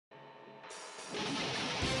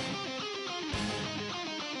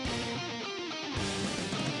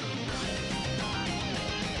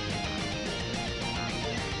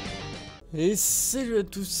Et salut à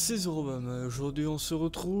tous, c'est Zorobama. Aujourd'hui on se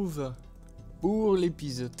retrouve pour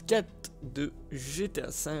l'épisode 4 de GTA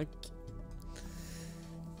V.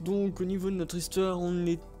 Donc au niveau de notre histoire, on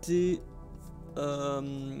était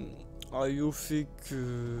arrivé au fait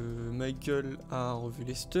que Michael a revu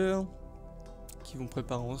Lester, qui vont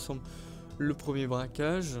préparer ensemble le premier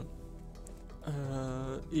braquage.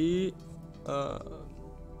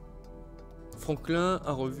 Franklin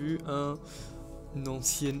a revu une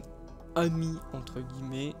ancienne ami entre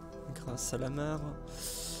guillemets grâce à la mare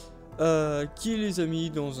qui les a mis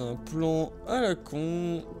dans un plan à la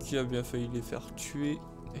con qui a bien failli les faire tuer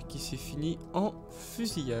et qui s'est fini en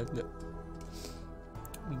fusillade.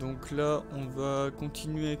 Donc là on va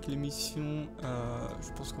continuer avec les missions.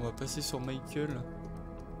 Je pense qu'on va passer sur Michael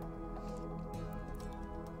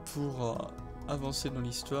pour avancer dans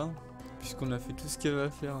l'histoire puisqu'on a fait tout ce qu'il y avait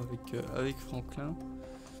à faire avec Franklin.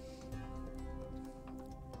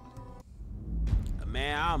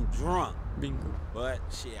 Man, I'm drunk. Bingo. But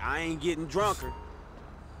shit, I ain't getting drunker.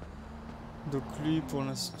 Donc lui pour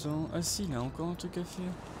l'instant... Ah si, il a encore un truc à faire.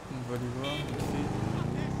 On va aller voir vite fait.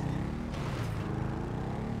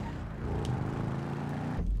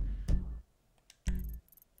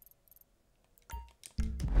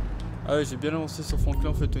 Ah ouais, j'ai bien avancé sur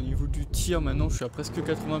Franklin en fait au niveau du tir. Maintenant je suis à presque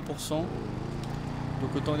 80%.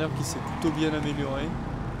 Donc autant dire qu'il s'est plutôt bien amélioré.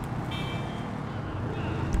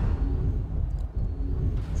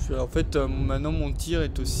 En fait, maintenant mon tir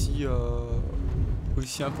est aussi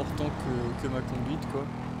important que ma conduite, quoi.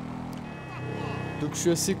 Donc je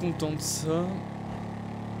suis assez content de ça. Man,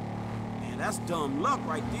 that's dumb luck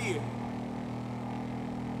right there.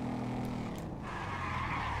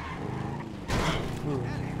 Oh.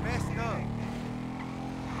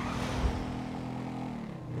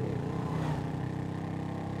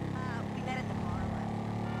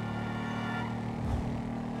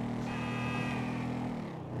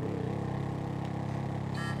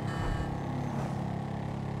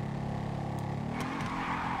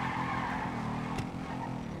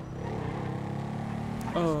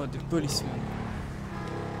 Oh, des policemen.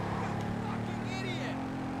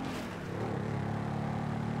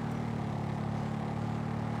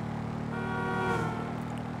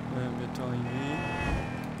 Ouais, bientôt arrivé.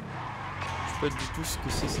 Je sais pas du tout ce que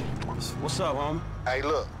c'est cette mission. What's up, homie? Hey,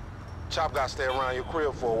 look. Chop got to stay around your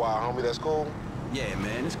crib for a while, homie. That's cool? Yeah,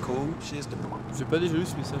 man, it's cool. Shit's the... J'ai pas déjà lu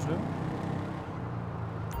ce message-là.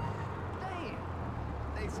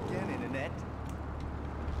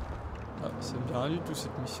 Ah, ça me dit rien du tout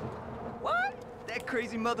cette mission. What? That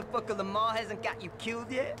crazy motherfucker Lamar hasn't got you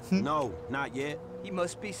killed yet? No, not yet. He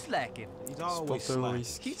must be slacking. He's always slacking.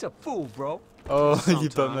 He's a fool, bro. Oh, il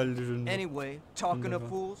est pas mal le jeu de mots. Anyway, talking of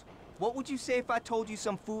fools, what would you say if I told you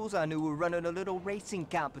some fools I knew were running a little racing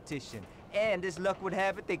competition? And as luck would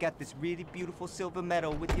have it, they got this really beautiful silver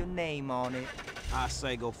medal with your name on it. I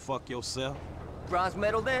say go fuck yourself. Bronze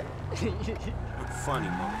medal then? You're funny,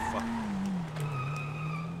 motherfucker.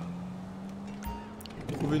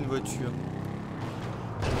 Trouver une voiture.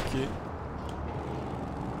 Ok.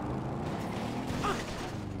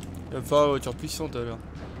 Il va falloir une voiture puissante alors.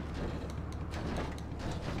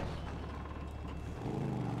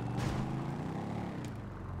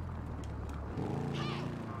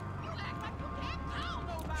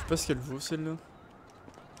 Je sais pas ce qu'elle vaut celle-là.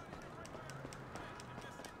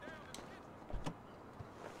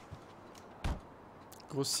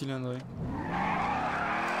 Grosse cylindrée.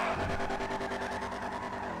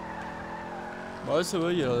 Ouais, ça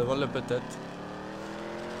va, il a l'air d'avoir de la patate.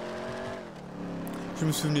 Je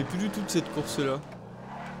me souvenais plus du tout de cette course-là.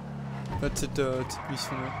 Pas de cette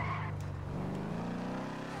mission-là.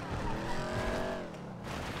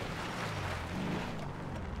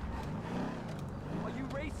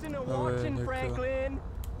 Ah ouais, d'accord.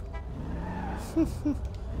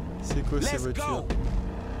 C'est quoi ces voitures?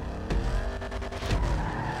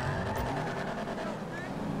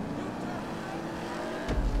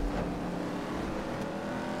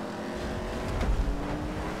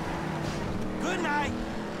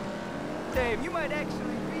 Damn, you might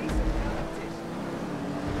actually be some competition.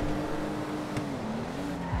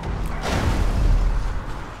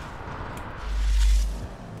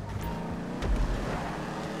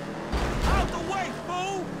 Out the way,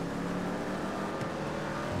 fool!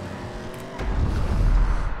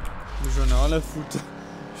 J'en ai rien à foutre.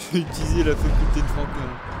 Je vais utiliser la faculté de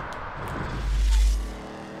Franklin.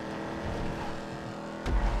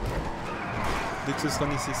 Dès que ce sera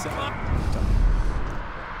nécessaire. Putain.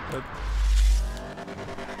 Hop.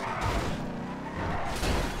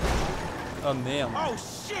 Ah merde. Oh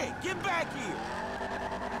shit, get back here.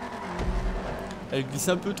 Elle glisse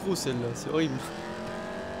un peu trop celle-là, c'est horrible.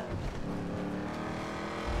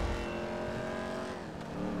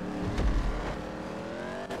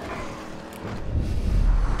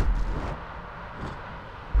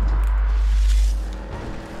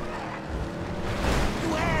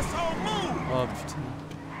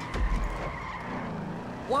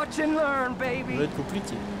 Watch and learn, Ça baby. va être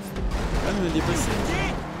compliqué. Ah, me dépasser.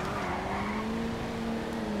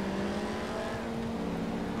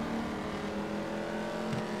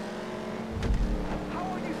 How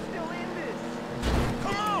are you still in this?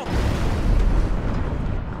 Come on!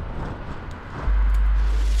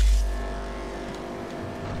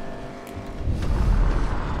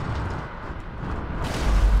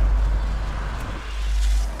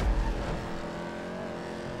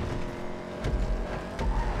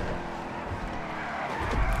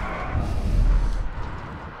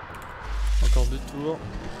 Encore 2 tours.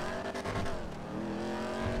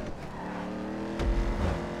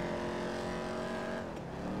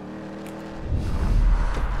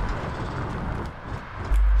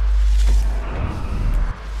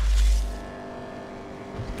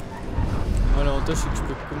 Voilà, l'avantage c'est que je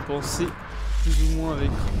peux compenser plus ou moins avec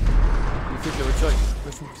le fait que la voiture est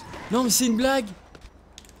vachement plus... Non mais c'est une blague!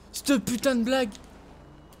 Cette putain de blague!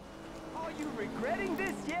 Are you regretting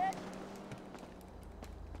this yet?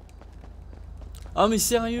 Ah mais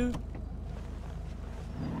sérieux?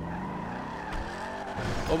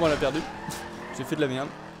 Oh bon on l'a perdu. J'ai fait de la merde.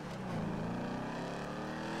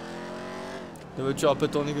 La voiture a pas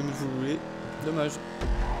tourné comme je voulais. Dommage.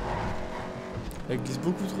 Elle glisse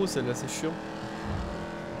beaucoup trop celle-là, c'est chiant.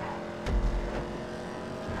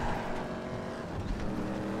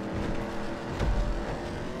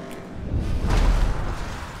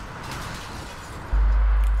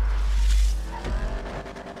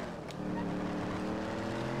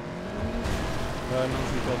 Ah non,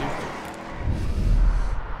 je l'ai perdu.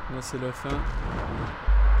 Là c'est la fin.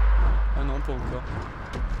 Ah non, pas encore.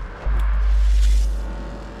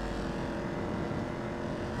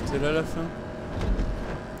 C'est là la fin.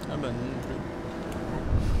 Ah bah non non plus.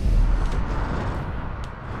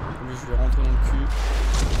 Mais je vais rentrer dans le cul.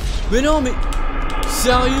 Mais non mais...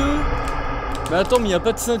 Sérieux? Mais attends, mais y a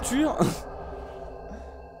pas de ceinture?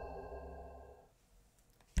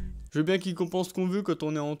 Je veux bien qu'il compense ce qu'on veut quand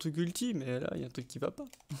on est en truc ulti, mais là y a un truc qui va pas.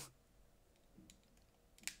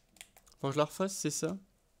 Faut que je la refasse, c'est ça?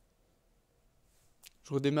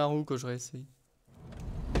 Je redémarre où quand je réessaye?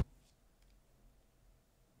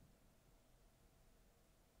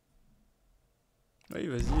 Oui,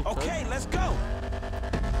 vas-y. Okay, let's go!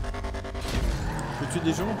 Peux tuer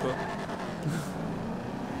des gens ou pas?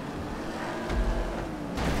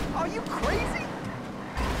 Are you crazy?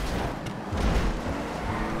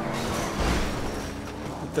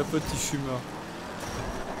 Ta pote, je suis mort.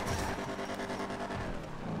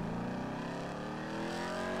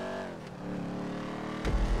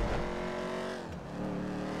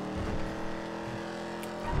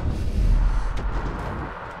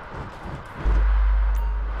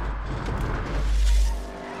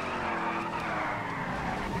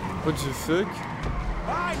 What the fuck?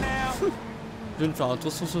 Bye now! Je viens de faire un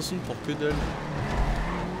 360 pour que dalle.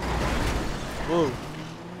 Oh!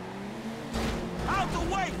 Out the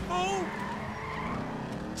way, fool!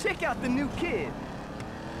 Check out the new kid.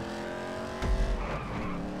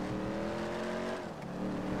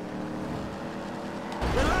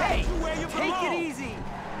 Relax, Hey, you where you take it belong! easy.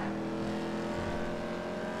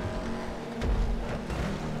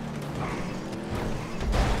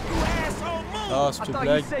 You asshole, move! Ah, I cette thought you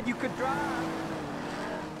blague. said you could drive.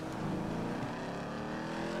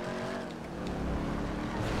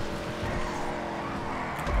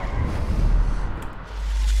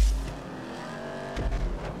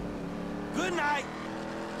 Good night!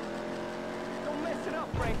 Don't mess it up,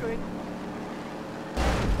 Franklin.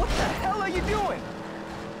 What the hell are you doing?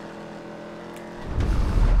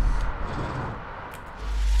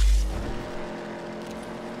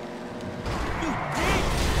 You dick!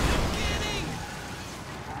 You're kidding!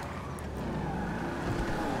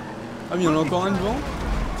 Ah, mais il y en a encore un devant?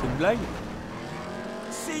 C'est une blague?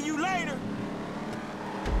 See you later!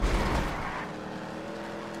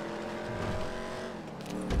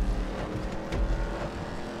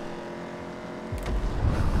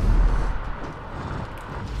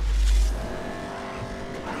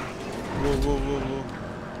 Wow, wow, wow,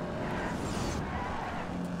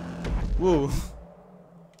 wow. Wow.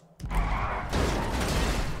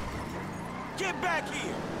 Get back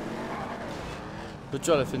here! La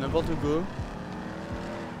voiture, elle a fait n'importe quoi.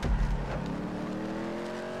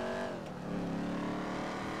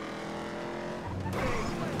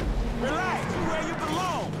 Relax, you where you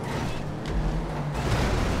belong!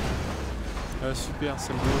 Ah, super,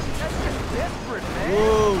 c'est le beau. That's just desperate, man.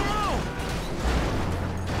 Wow. Come on!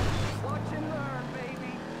 Watch and learn,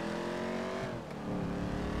 baby.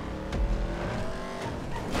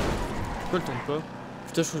 Pourquoi elle tourne pas?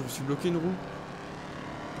 Putain, je crois que je me suis bloqué une roue.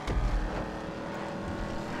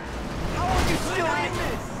 How are you still in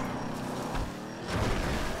this?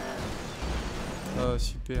 Ah,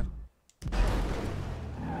 super.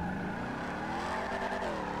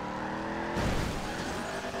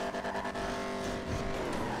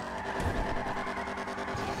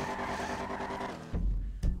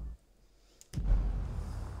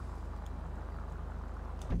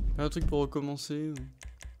 Un truc pour recommencer.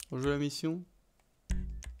 Rejouer la mission.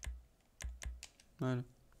 Voilà.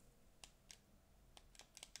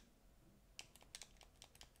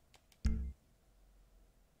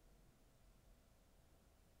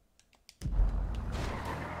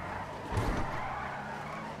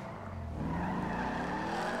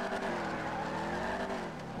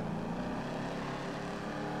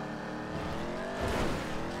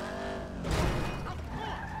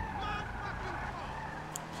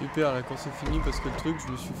 Super, la course est finie parce que le truc,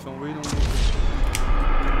 je me suis fait envoyer dans le monde.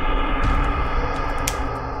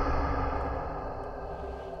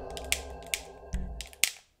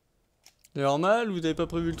 C'est normal, vous avez pas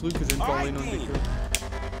prévu le truc que j'aime pas envoyer dans le décor.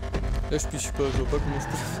 Là je piche pas, je vois pas comment je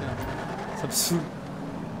peux le faire. Ça me saoule.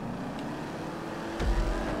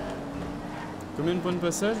 Combien de points de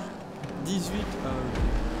passage? 18.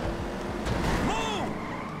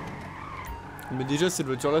 Mais déjà cette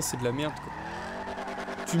voiture là c'est de la merde quoi.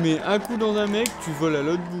 Tu mets un coup dans un mec, tu voles à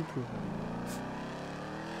l'autre bout quoi.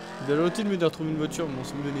 Il a l'autre de me retrouver une voiture, mais on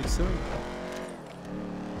se me donnait que ça.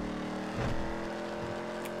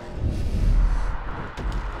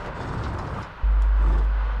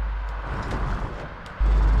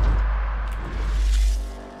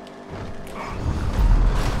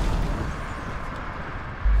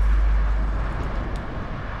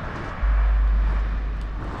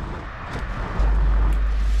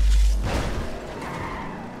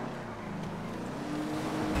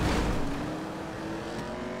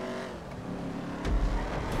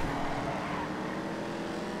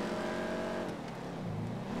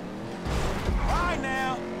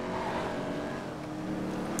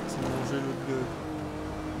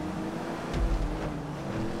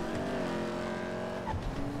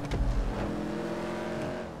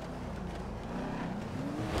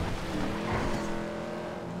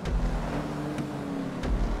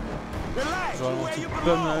 Je ralentis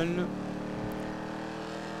pas mal.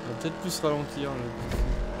 On va peut-être plus ralentir là.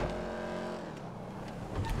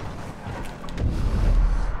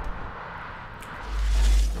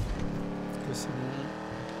 Là c'est bon.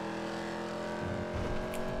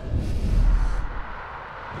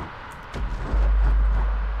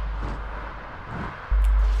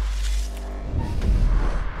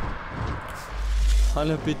 Ah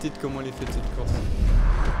la pétée de comment elle est faite cette course.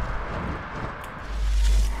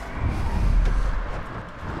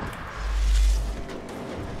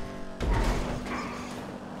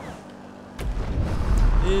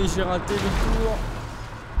 Et j'ai raté le tour.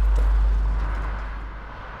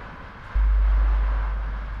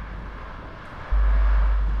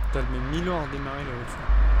 Putain, elle met 1000 ans à redémarrer la voiture.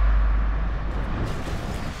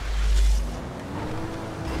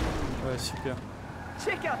 Ouais, super.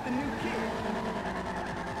 Check out the new kid.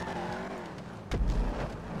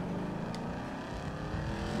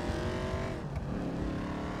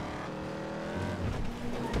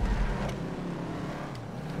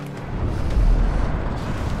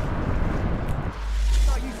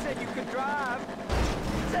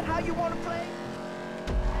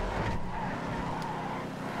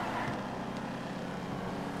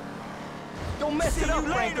 Don't mess it up,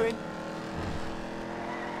 Franklin.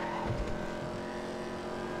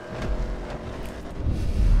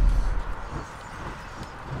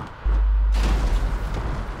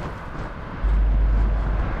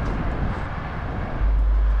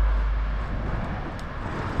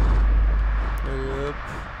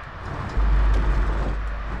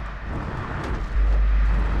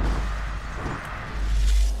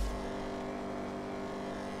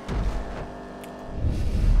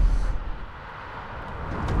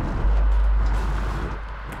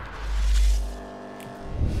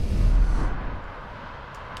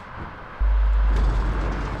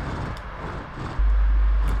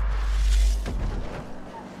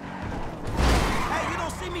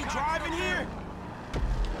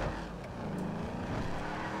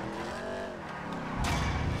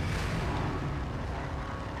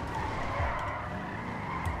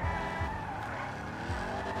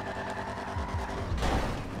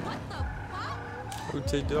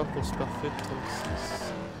 Outsider, course parfaite,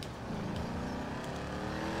 36.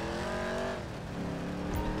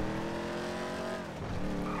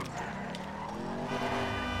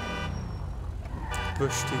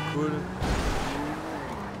 Poche t'es cool.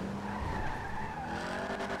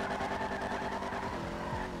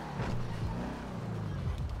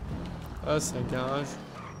 Ah, c'est un garage.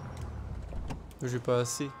 J'ai pas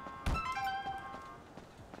assez.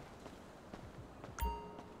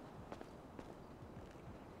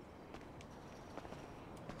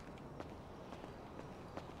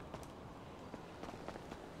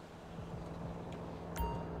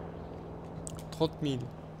 30 000.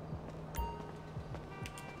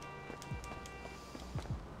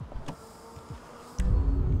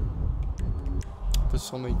 On passe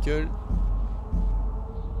sur Michael.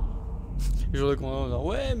 Les gens de commandant vont dire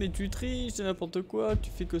ouais mais tu triches, c'est n'importe quoi, tu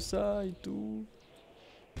fais que ça et tout.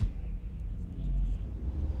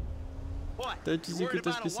 T'as utilisé que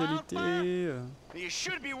ta spécialité. Et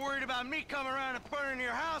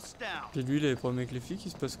lui il avait problème avec les filles,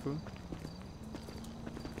 il se passe quoi?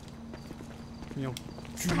 Mais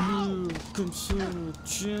enculé, comme ça,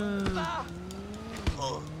 tiens.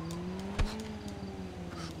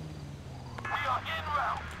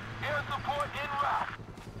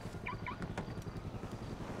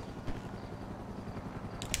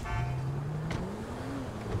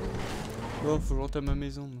 Bon, faut que je rentre à ma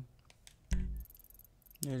maison. Moi.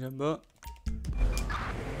 Et là-bas.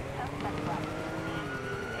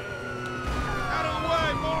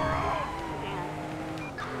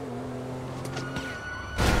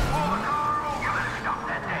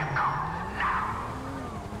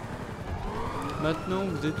 Maintenant,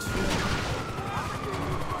 vous êtes sûr?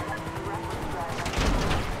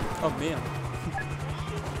 Oh merde.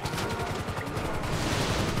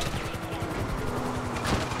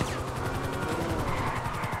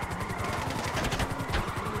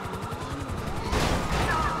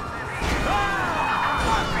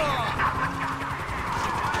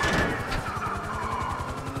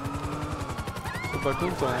 Pas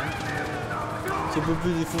content, hein. Si on peut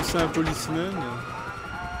plus défoncer un policeman.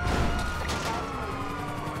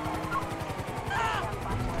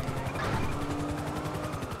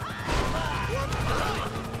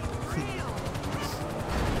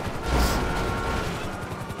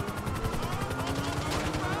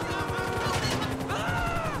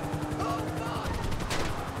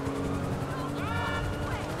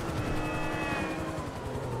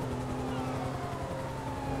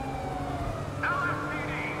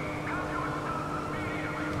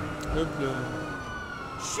 Hop là.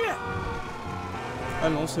 Ah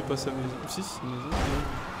non, c'est pas sa maison. Si, c'est sa maison.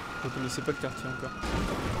 Vous connaissez pas le quartier encore.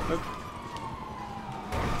 Hop.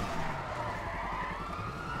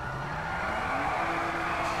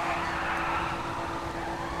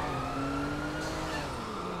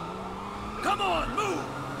 Come on, move!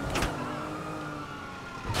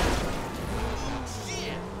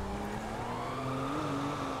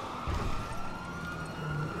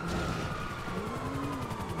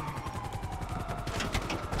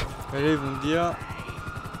 Allez, ils vont me dire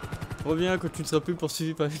reviens quand tu ne seras plus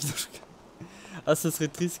poursuivi par les... Ah, ça serait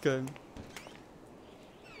triste quand même.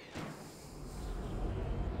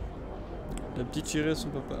 La petite chérie à son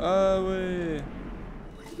papa. Ah ouais.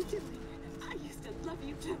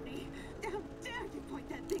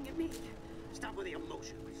 Stop with the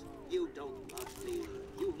emotions. You don't love me.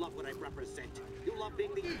 You love what I represent. You love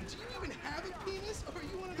being the... Dude, do you even have a penis? Or are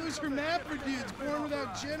you one of those hermaphrodites born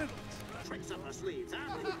without genitals? Tricks up our sleeves,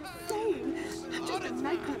 huh? Same. I'm just a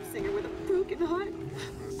nightclub singer with a broken heart.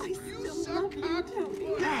 I still love you,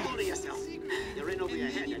 Tony. Hold to yourself. You're in over your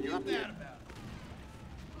head and you're up there.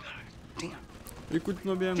 Damn.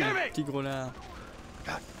 Écoute-moi bien, mon petit gros lard.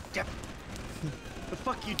 God damn. The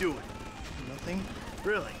fuck you doing? Nothing.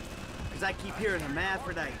 Really? Because I keep hearing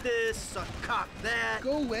hermaphrodite this, suck cock that.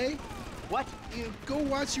 Go away. What? You know, go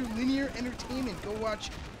watch your linear entertainment. Go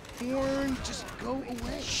watch porn. Just go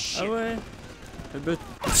away. Ah ouais. Eh ben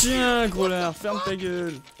tiens, gros lard, ferme ta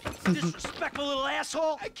gueule. Disrespectful little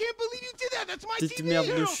asshole. I can't believe you did that. That's my Petite TV. merde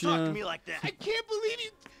You de don't talk to chien. me like that. I can't believe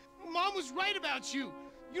you. Mom was right about you.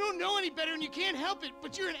 You don't know any better and you can't help it,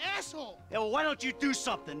 but you're an asshole. Yeah, well, why don't you do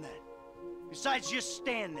something then? Besides just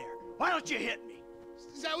stand there. Why don't you hit me?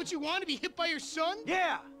 Is that what you want, to be hit by your son?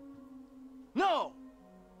 Yeah. No.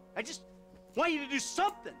 I just want you to do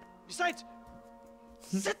something. Besides,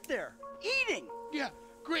 sit there, eating. Yeah,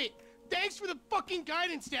 great. Thanks for the fucking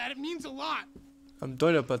guidance, Dad. It means a lot. En même temps,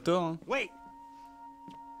 il a pas tort, hein. Wait.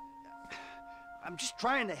 I'm just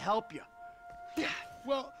trying to help you.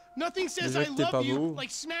 Well, nothing says Déjà I que t'es pas love you beau. like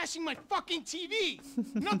smashing my fucking TV.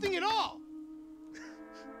 Nothing at all.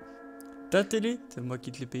 Ta télé, c'est moi qui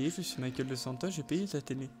te l'ai payé, je suis Michael de Santa, j'ai payé ta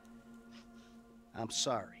télé. I'm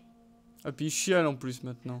sorry. Ah puis il chiale en plus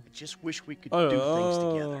maintenant. I just wish we could Oh là do things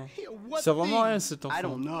là. together. Hey, what C'est vraiment thing? rien cet I enfant.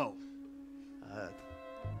 don't know.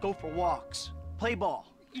 Go for walks, play ball,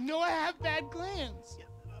 You know I have bad glands.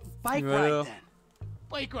 bike Well. ride then.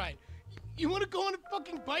 Bike ride. You want to go on a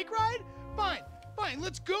fucking bike ride? Fine, fine.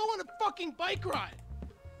 Let's go on a fucking bike ride.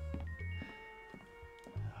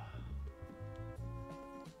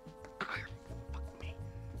 Fuck me.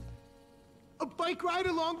 A bike ride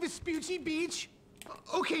along Vespucci Beach?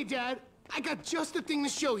 Okay, Dad. I got just the thing to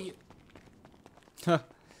show you.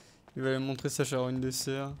 Il va aller montrer sa charogne de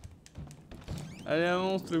serre. Allez,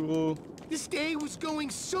 avance le gros. This day was going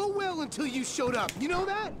so well until you showed up. You know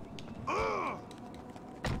that? Well,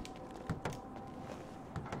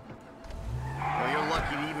 you're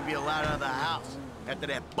lucky to even be allowed out of the house after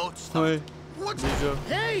that boat stuff. Ouais, What's déjà.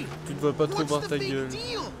 Hey! Tu te vois pas trop What's voir the ta big gueule.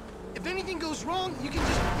 deal? If anything goes wrong, you can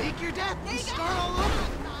just fake your death and start all over.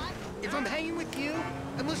 If I'm hanging with you,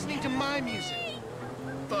 I'm listening to my music.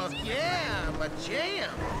 Fuck yeah, I'm a jam.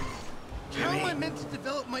 How am I meant to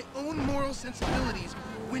develop my own moral sensibilities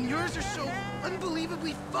when yours are so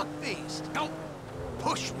unbelievably fuck-faced? Don't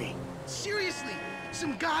push me. Seriously,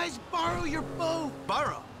 some guys borrow your boat.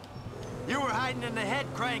 Burrow. You were hiding in the head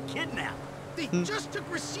crying kidnap. They just took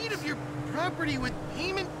receipt of your property with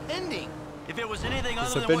payment pending. If it was anything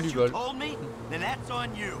other than s'appelle what du you vol. told me, then that's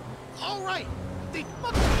on you. All right, they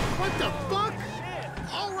fucking... What the fuck?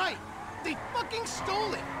 All right, they fucking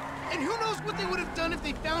stole it. And who knows what they would have done if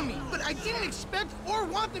they found me. But I didn't expect or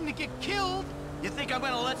want them to get killed. You think I'm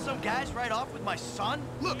gonna let some guys ride off with my son?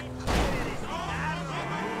 Look,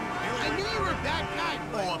 I knew you were a bad guy.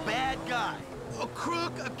 Oh, a bad guy. A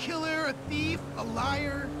crook, a killer, a thief, a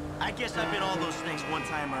liar. I guess I've been all those things one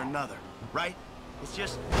time or another, right? It's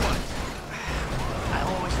just, what? I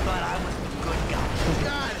always thought I was the good guy.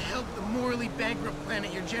 God help the morally bankrupt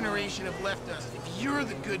planet your generation have left us if you're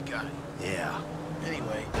the good guy. Yeah.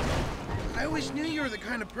 Anyway, I always knew you were the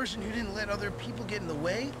kind of person who didn't let other people get in the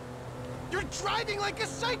way. You're driving like a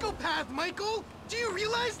psychopath, Michael! Do you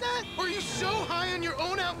realize that? Or are you so high on your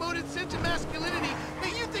own outmoded sense of masculinity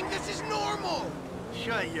that you think this is normal?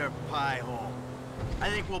 Shut your pie hole. I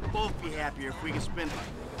think we'll both be happier if we can spend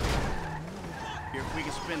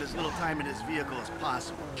as little time in this vehicle as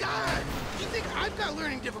possible. God! You think I've got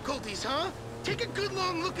learning difficulties, huh? Take a good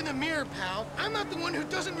long look in the mirror, pal. I'm not the one who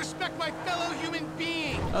doesn't respect my fellow human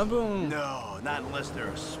being. Ah bon? No, not unless they're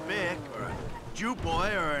a spick, or a Jew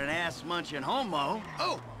boy, or an ass-munching homo.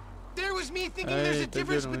 Oh, there was me thinking Hey, there's a ta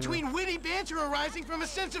difference gueule, between witty banter arising from a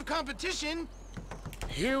sense of competition.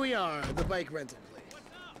 Here we are, the bike rental place.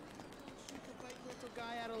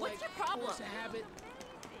 What's your problem?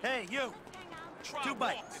 Hey, you! 2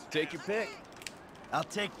 bites. Take your pick. I'll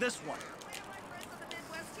take this one.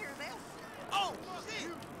 Oh, shit!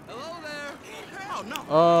 Hello there! Oh, no!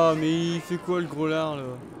 Oh, mais il fait quoi le gros lard là?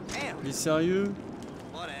 Damn! Il est sérieux?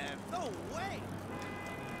 Whatever. No way!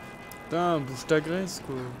 Putain, bouge ta graisse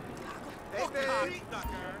quoi. Hey, baby.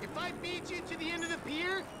 If I beat you to the end of the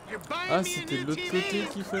pier, you're buying Ah, me a c'était de new l'autre côté TV.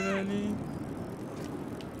 qu'il fallait aller.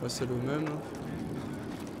 Bah, c'est le même. Hein.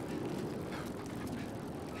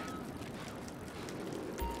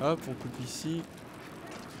 Hop, on coupe ici.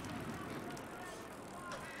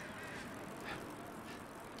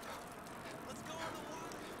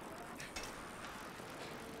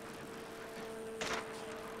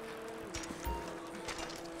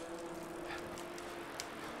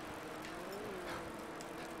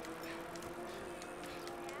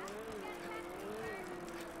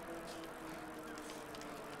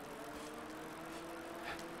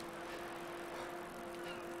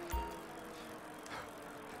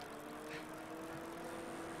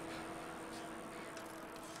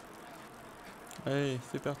 Allez,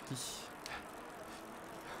 c'est parti.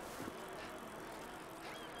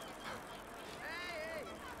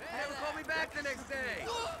 Never call me back the next day!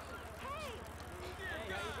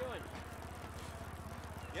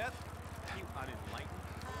 Yep. You unenlightened.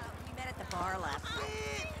 We met at the bar last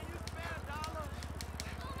night.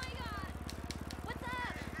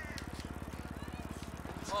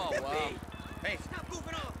 Oh, wow. Hey, stop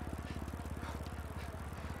goofing off!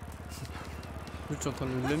 Je suis en train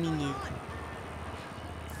de me laminer. Quoi.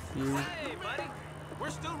 Il est où? Hey, buddy! We're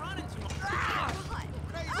still running too much.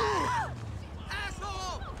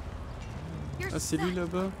 Asshole! Ah, c'est lui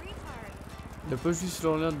là-bas? Il a pas juste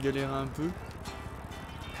l'air de galérer un peu?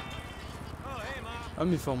 Oh, hey, Mom. Ah,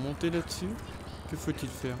 mais il faut remonter là-dessus? Que faut-il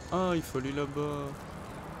faire? Ah, il faut aller là-bas.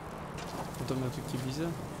 Attends, mais un truc qui est bizarre.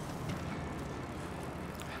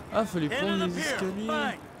 Ah, fallait Head prendre to the les pier, escaliers.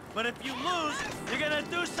 fine. But if you lose, you're gonna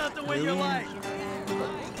do something with Eh your oui. life.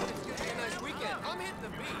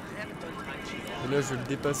 Et là, je vais le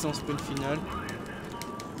dépasser en spell final.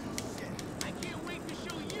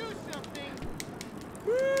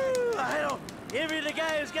 Woo! I don't envy the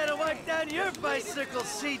guy who's gotta wipe down your bicycle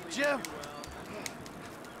seat, Jim.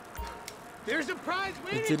 There's a prize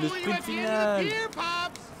C'était waiting le for you sprint at the end of the final. pier,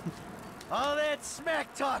 Pops. All that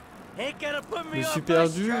smack talk ain't gonna put Je me me off suis my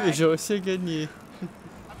perdu et stride. j'ai réussi à gagner.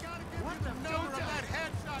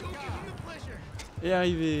 Et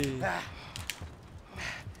arrivé.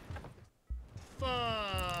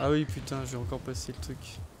 Ah oui, putain, j'ai encore passé le truc.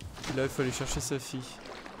 Et là, il fallait chercher sa fille.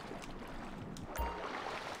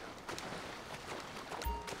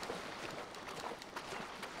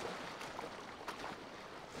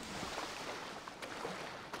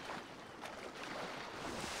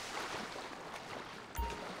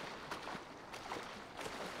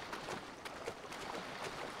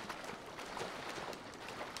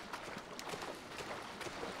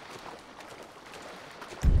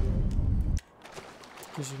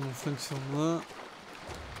 J'ai mon flingue sur moi.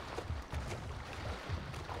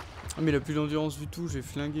 Ah mais il a plus d'endurance du tout, j'ai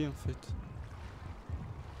flingué en fait.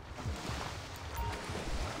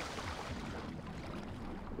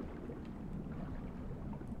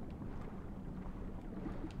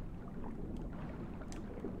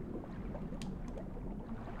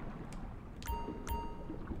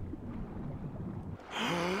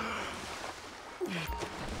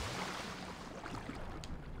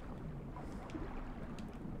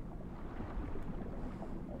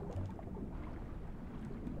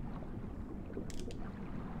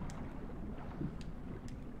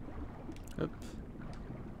 Hop.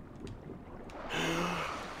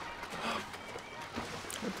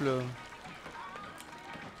 Hop là.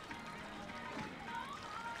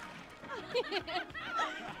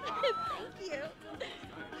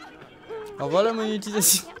 Au revoir la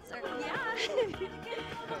monétisation.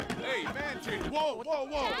 Hey, man, chick, whoa, whoa,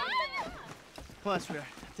 whoa! Plus, we're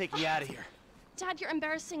taking you out of here. Dad, you're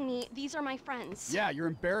embarrassing me. These are my friends. Yeah, you're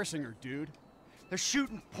embarrassing her, dude. They're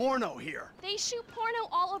shooting porno here. They shoot porno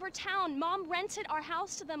all over town. Mom rented our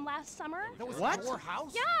house to them last summer. That was What? your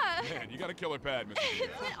house? Yeah. Man, you got a killer pad, Mr. Isn't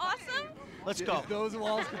it awesome? Let's go. Those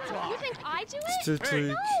walls can You talk. think I do Ce it? truc.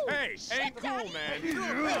 No. Hey, Shit, ain't cool, Daddy.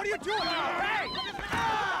 man. What are you doing? Hey!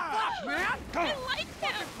 Fuck, man! I like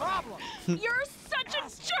him. Problem. You're such a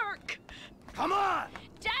jerk. Come on!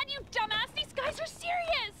 Dad, you dumbass. These guys are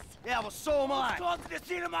serious. Yeah, well, so am I. Go to the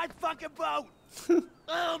scene of my fucking boat.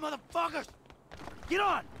 Oh, motherfuckers! Get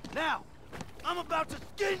on now. I'm about to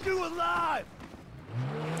skin you alive.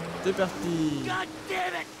 C'est parti. God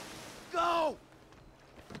damn it! Go!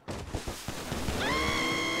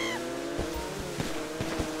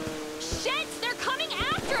 Shit, they're coming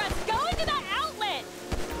after us. Go into that outlet.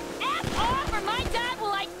 F off or my dad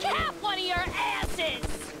will like cap one of your asses.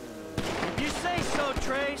 You say so,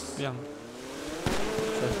 Trace. Merde.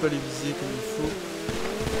 J'arrive pas à les viser comme il faut.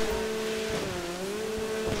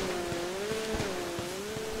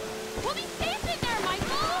 We'll be safe in there,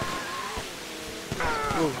 Michael.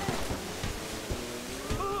 Oh.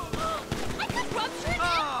 I could rupture an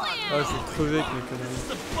implant. Ah, je vais crever avec mes conneries.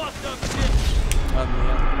 The fucked up shit. Ah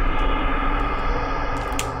merde.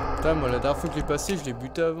 Putain, moi la dernière fois que je l'ai passé, je l'ai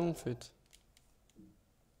buté avant en fait.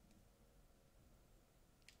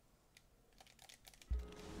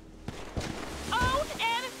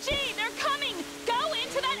 OMG, they're coming. Go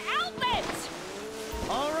into that outlet.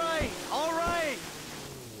 All right, all right.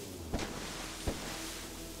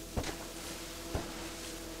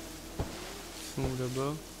 Ils sont où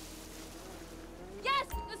là-bas? Yes,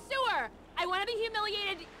 the sewer. I want to be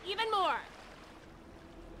humiliated even more.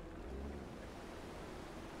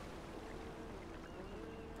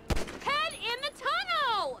 Head in the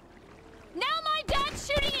tunnel. Now my dad's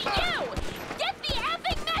shooting at you. Get the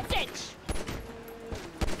effing message.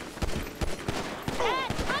 That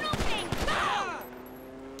tunnel thing. Go.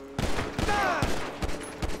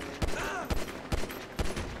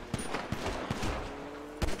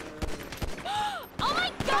 Oh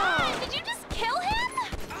my God! Did you just kill him?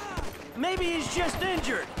 Maybe he's just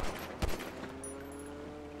injured.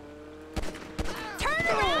 Turn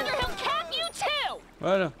around or he'll cap you too!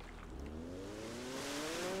 Voilà.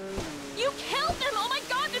 You killed him! Oh my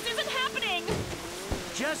God, this isn't happening!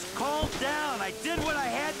 Just calm down. I did what I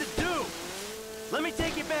had to do. Let me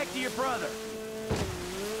take you back to your brother.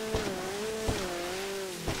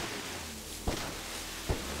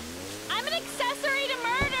 I'm an accessory to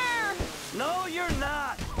murder! No, you're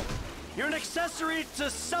not. You're an accessory to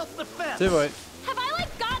self-defense. C'est vrai. Have I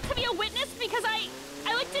like got to be a witness because I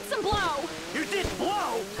like did some blow? You did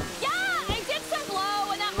blow? Yeah, I did some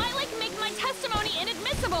blow and that might like make my testimony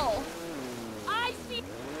inadmissible. I see.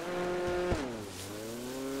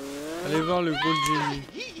 Allez voir le beau génie.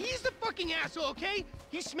 He's the fucking asshole, okay?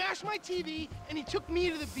 He smashed my TV and he took me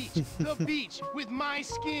to the beach. The beach with my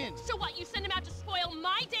skin. So what, you send him out to spoil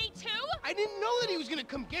my day too? I didn't know that he was gonna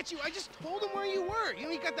come get you. I just told him where you were. You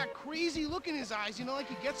know, he got that crazy look in his eyes, you know, like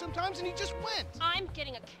he gets sometimes, and he just went. I'm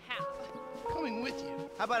getting a cab. Coming with you.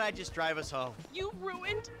 How about I just drive us home? You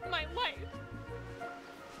ruined my life.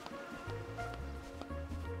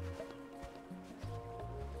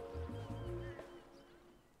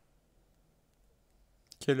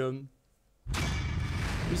 Quel homme.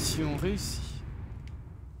 Mission réussie.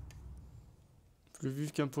 Plus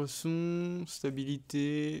vif qu'un poisson,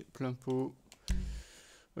 stabilité, plein pot.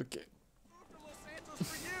 Ok.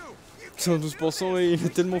 112%, et il a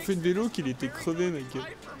tellement fait de vélo qu'il était crevé, ma gueule.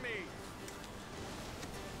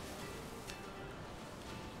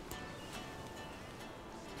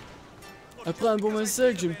 Après un bon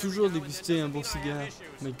massacre, j'aime toujours déguster un bon cigare.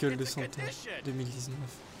 Ma gueule de santé, 2019.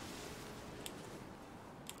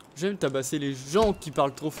 J'aime tabasser les gens qui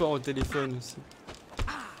parlent trop fort au téléphone aussi.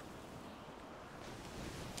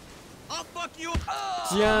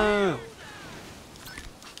 Tiens!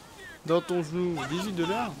 Dans ton genou, 18 $,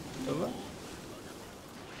 ça va?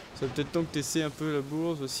 Ça va peut-être temps que tu essaies un peu la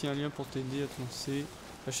bourse, aussi un lien pour t'aider à te lancer.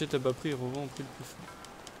 Achète à bas prix et revends au prix le plus fort.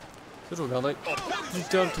 Ça, je regarderai plus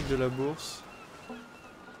tard le truc de la bourse.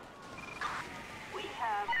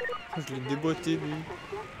 Je l'ai déboîté, lui.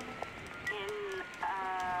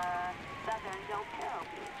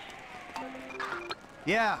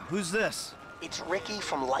 Yeah, who's this? It's Ricky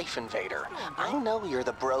from Life Invader. I know you're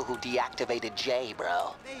the bro who deactivated Jay,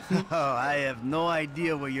 bro. Oh, I have no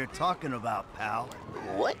idea what you're talking about, pal.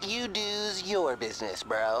 What you do's your business,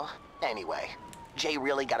 bro. Anyway, Jay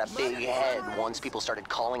really got a big head once people started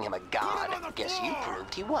calling him a god. Guess you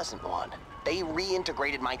proved he wasn't one. They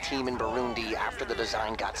reintegrated my team in Burundi after the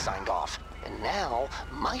design got signed off. And now,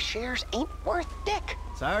 my shares ain't worth dick.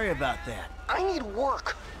 Sorry about that. I need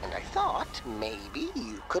work, and I thought maybe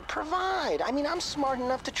you could provide. I mean, I'm smart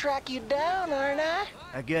enough to track you down, aren't I?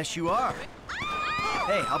 I guess you are.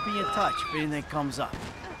 Hey, I'll be in touch if anything comes up.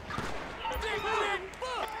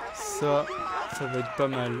 Ça va être pas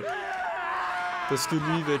mal. Parce que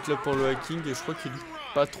lui, il va être là pour le hacking et je crois qu'il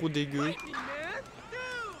est pas trop dégueu.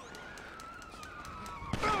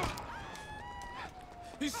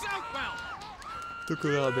 Donc on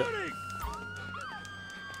verra bien.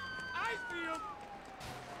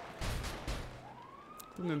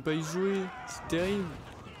 On peut même pas y jouer, c'est terrible.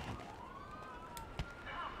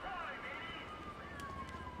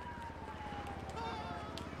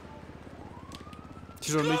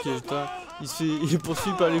 C'est genre le mec il est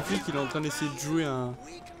poursuivi par les flics, il est en train d'essayer de jouer à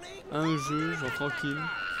un jeu, genre tranquille.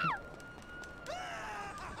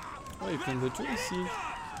 Ouais, il y a plein de voitures ici.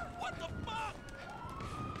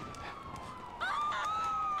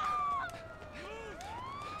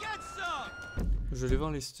 Je vais aller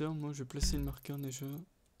voir Lester, moi je vais placer le marqueur déjà.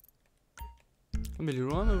 Oh mais elle est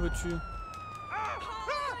loin ma voiture.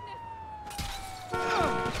 Oh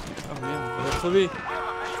merde, elle va crever.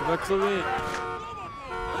 Elle va crever.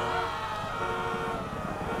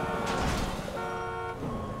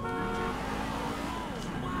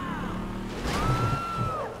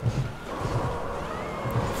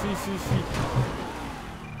 Fuis.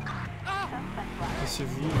 C'est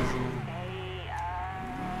vous les gens.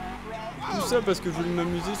 Tout ça parce que je voulais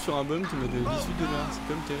m'amuser sur un bum qui m'a donné 18 $. C'est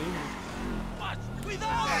quand même terrible.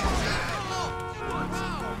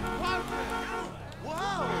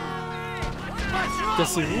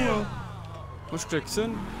 Cassez-vous, hein. Moi je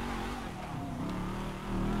klaxonne.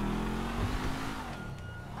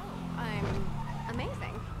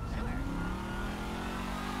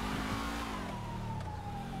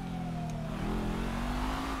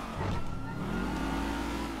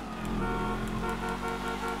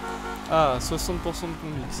 Ah, 60% de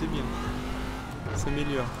conduite, c'est bien. Ça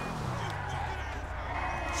améliore.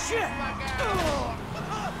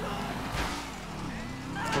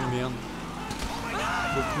 Oh merde.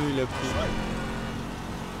 Le pneu il a pris.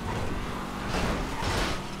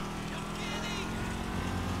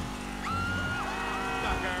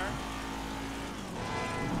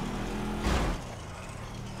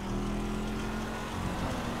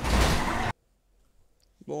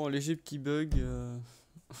 Bon, léger petit bug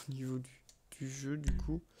au niveau du jeu du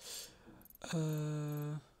coup.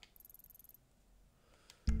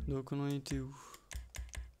 Donc on en était où?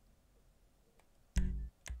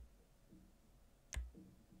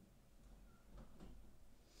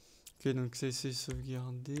 Ok, donc ça c'est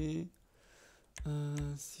sauvegardé.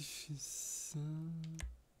 Si je fais ça...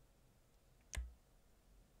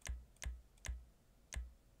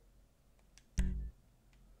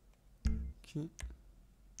 Ok.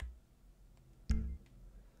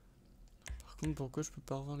 Par contre, pourquoi je peux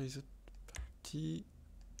pas revoir les autres parties?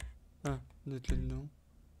 Ah, d'être là-dedans.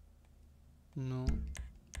 Non.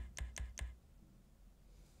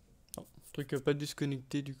 Oh, ce truc a pas dû se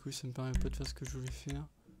connecter, du coup ça me permet pas de faire ce que je voulais faire.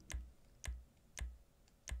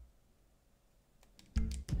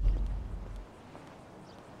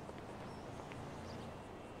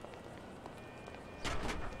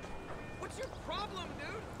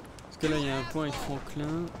 Parce que là il y a un point avec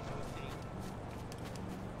Franklin.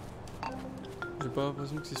 J'ai pas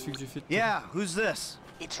l'impression que c'est celui que j'ai fait. Yeah, who's this?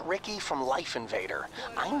 It's Ricky from Life Invader.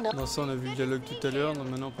 I know. Non, ça on a vu le dialogue tout à l'heure, donc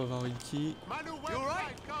maintenant on peut avoir Ricky.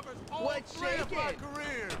 What's shaking?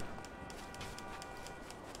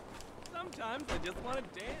 Sometimes I just want to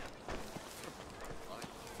dance.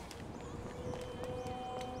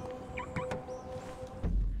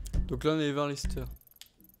 Donc là on est vers Lester.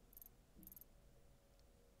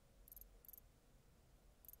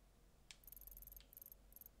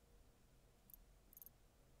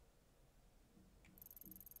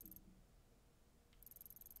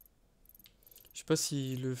 sais pas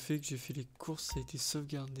si le fait que j'ai fait les courses ça a été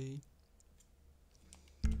sauvegardé.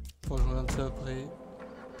 Faut que je regarde ça après.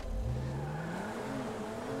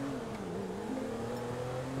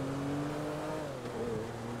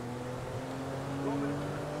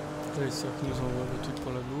 Là, c'est ça qui nous envoie le truc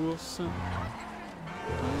pour la bourse.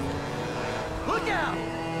 Look out!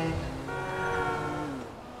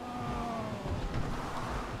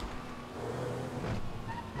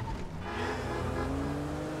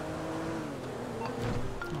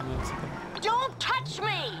 Don't touch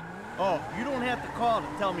me! Oh, you don't have to call to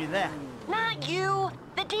tell me that. Not you!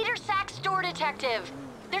 The Dieter Sack store detective!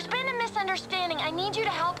 There's been a misunderstanding. I need you to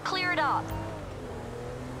help clear it up.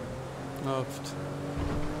 Oh putain.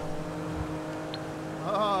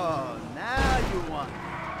 Oh, now you want it.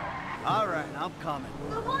 All right, I'm coming.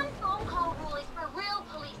 The one phone call rule is for real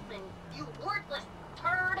policemen, you worthless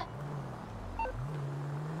turd!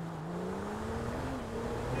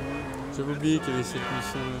 J'avais oublié qu'il y avait cette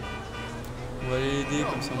mission là. On va aller l'aider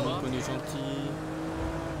comme ça on voit qu'on est gentil.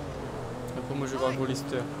 Après moi je vais voir Gros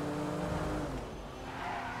Lister.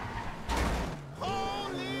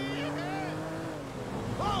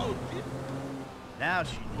 Now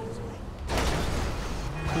she needs me.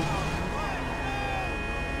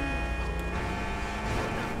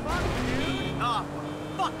 Oh,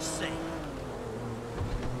 for fuck's sake!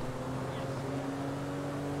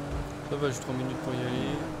 Ça va, j'ai 3 minutes pour y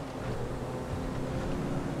aller.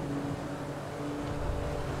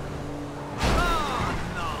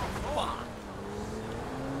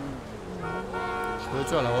 La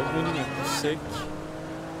voiture elle a rebondi d'un coup sec.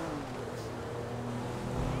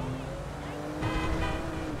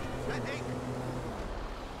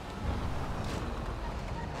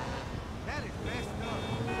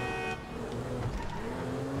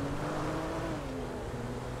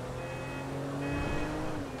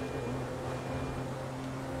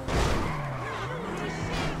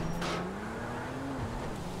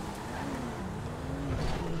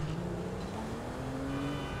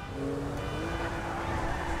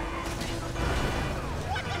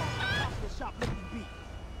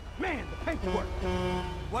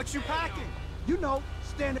 What you packing? You know,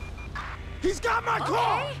 standing. He's got my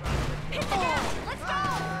car! Hit the gas! Let's go!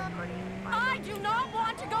 I do not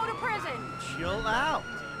want to go to prison! Chill out.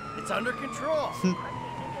 It's under control.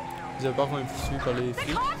 Ils avaient parfois été suivis par les The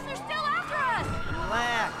flics. cops are still after us!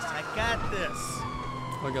 Relax, I got this.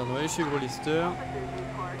 Regarde, on va aller chez Gros Lister.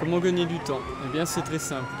 Comment gagner du temps? Eh bien c'est très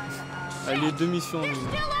simple. Allez, 2 missions en They're ligne.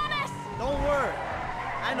 still on us! Don't worry.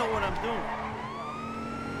 I know what I'm doing.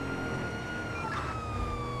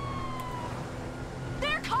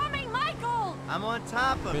 They're coming, Michael! I'm on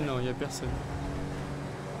top of Mais it. non, il n'y a personne.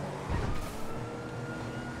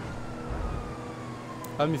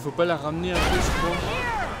 Ah mais faut pas la ramener après je crois.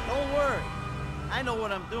 Don't worry. I know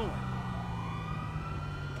what I'm doing.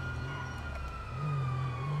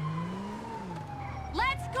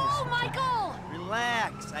 Let's go, Michael!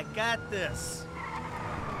 Relax, I got this.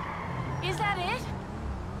 Is that it?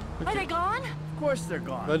 Okay. Are they gone? Of course they're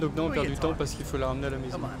gone. Ouais donc là on Who perd you du temps talking? parce qu'il faut la ramener à la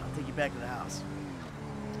maison. Come on, I'll take you back to the house.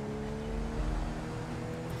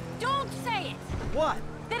 Don't say it! What?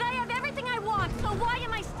 That I have everything I want, so why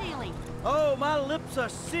am I stealing? Oh, my lips are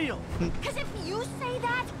sealed. Because if you say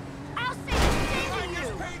that, I'll say the same to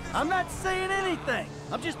you! I'm not saying anything.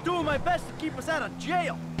 I'm just doing my best to keep us out of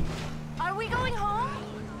jail. Are we going home?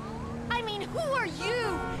 I mean, who are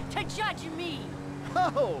you to judge me?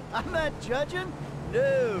 Oh, I'm not judging.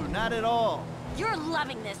 No, not at all. You're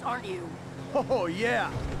loving this, aren't you? Oh,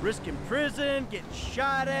 yeah. Risking prison, getting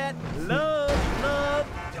shot at. Love,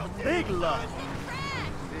 big love.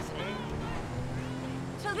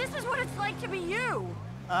 So this is what it's like to be you.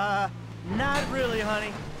 Not really,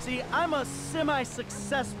 honey. See, I'm a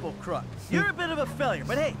semi-successful crook. You're a bit of a failure,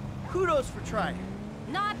 but hey, kudos for trying.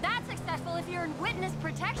 Not that successful if you're in witness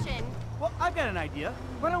protection. Well, I've got an idea.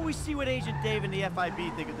 Why don't we see what Agent Dave and the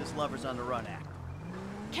FIB think of this Lovers on the Run act?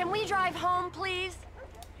 Can we drive home, please?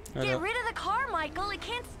 Voilà. Get rid of the car, Michael. It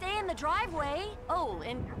can't stay in the driveway. Oh,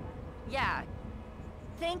 and yeah.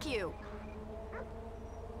 Thank you.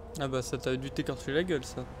 Ah bah ça t'a dû t'écorcher la gueule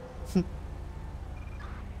ça.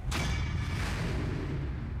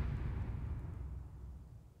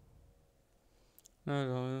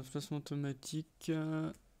 Alors, emplacement automatique.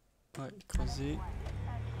 Ouais, écrasé.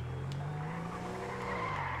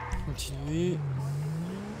 Continuer.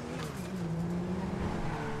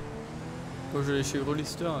 Moi je vais aller chez Gros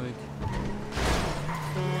Lister avec.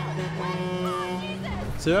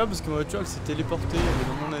 C'est vrai parce que ma voiture elle s'est téléportée, elle est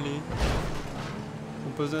dans mon allée.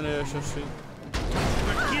 On peut besoin d'aller la chercher.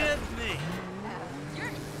 Forgive me.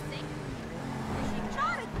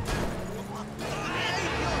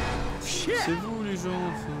 C'est vous les gens,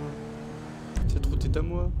 enfin. Cette route est à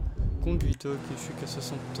moi. Conduite, ok, je suis qu'à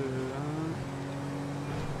 61.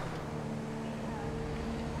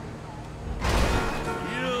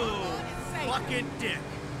 You fucking dick.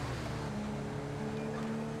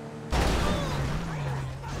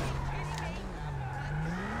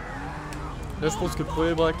 Là, je pense que pour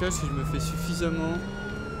les braquages, si je me fais suffisamment,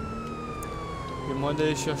 il y a moyen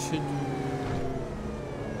d'aller chercher du...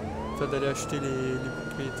 Enfin, d'aller acheter les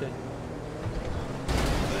propriétaires.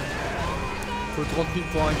 Faut 30 000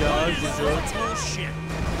 pour un garage, déjà.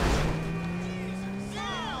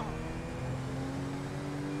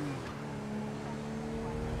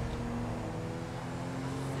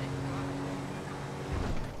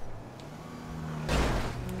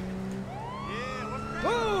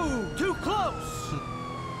 Oh, too close.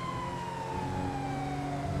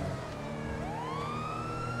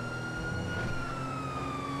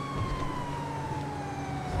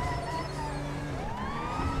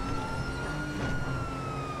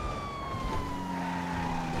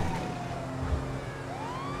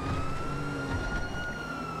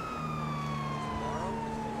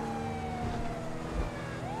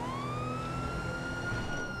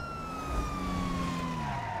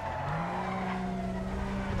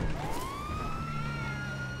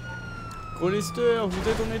 Gros Lester, vous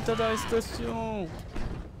êtes en état d'arrestation.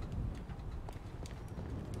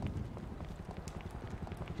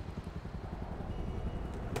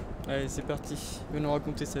 Allez, c'est parti. Il va nous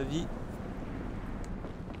raconter sa vie.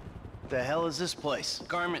 The hell is this place?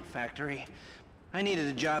 Garment factory. I needed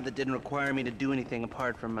a job that didn't require me to do anything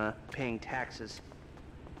apart from paying taxes.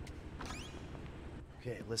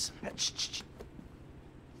 Okay, listen.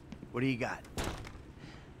 What do you got?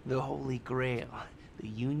 The Holy Grail. The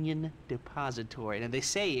Union Depository. Now, they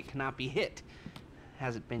say it cannot be hit.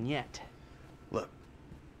 Hasn't been yet. Look,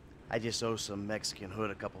 I just owe some Mexican hood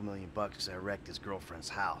a couple $1 million because I wrecked his girlfriend's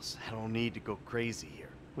house. I don't need to go crazy here.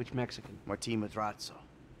 Which Mexican? Martin Madrazo.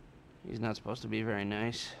 He's not supposed to be very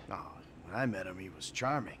nice. Oh, when I met him, he was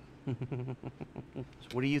charming. So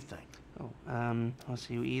what do you think? Oh, let's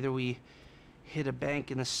see. Either we hit a bank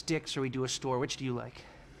in the sticks or we do a store. Which do you like?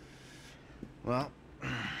 Well,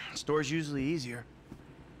 store's usually easier.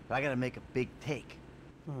 But I gotta make a big take.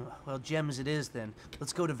 Well, gems it is then.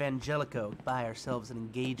 Let's go to Vangelico, buy ourselves an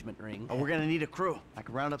engagement ring. Oh, we're gonna need a crew. I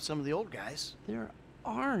can round up some of the old guys. There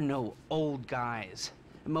are no old guys.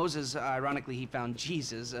 Moses, ironically, he found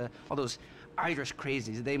Jesus. All those Irish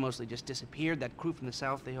crazies, they mostly just disappeared. That crew from the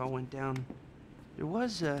south, they all went down. There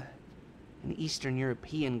was an Eastern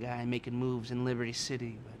European guy making moves in Liberty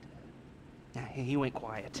City, but he went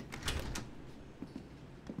quiet.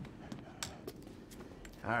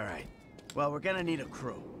 All right. Well, we're gonna need a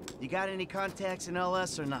crew. You got any contacts in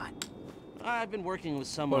LS or not? I've been working with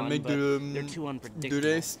Bon, someone, le mec but they're too de unpredictable.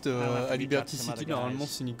 l'Est I'll have to à reach Liberty out to some City, other normalement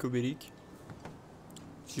guys. c'est Nico Bellic.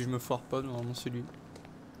 Si je me foire pas, normalement c'est lui.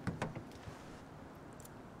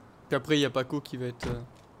 Puis après il y a Paco qui va être...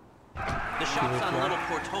 The shop's on Little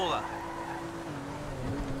Portola.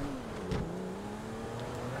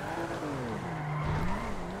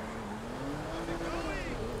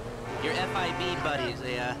 Your FIB buddies,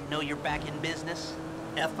 they know you're back in business?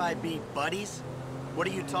 FIB buddies? What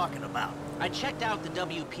are you talking about? I checked out the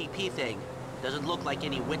WPP thing. Doesn't look like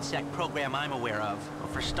any WITSEC program I'm aware of. Well,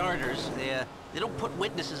 for starters, they don't put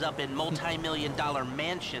witnesses up in multi-million-dollar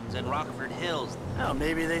mansions in Rockford Hills. Oh,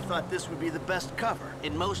 maybe they thought this would be the best cover.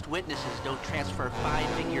 And most witnesses don't transfer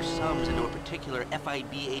five-figure sums into a particular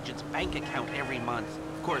FIB agent's bank account every month.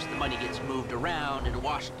 Of course, the money gets moved around and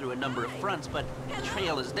washed through a number of fronts, but the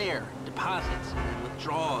trail is there. Deposits and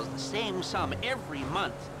withdrawals, the same sum every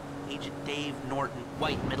month. Agent Dave Norton,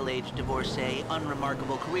 white, middle-aged divorcee,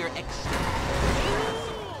 unremarkable career,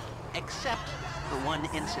 except for one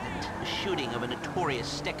incident, the shooting of a notorious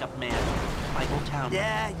stick-up man, Michael Townley.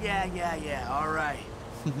 Yeah, all right.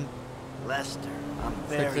 Lester, I'm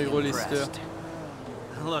very impressed.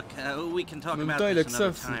 Look, we can talk En même about temps, il a this que ça à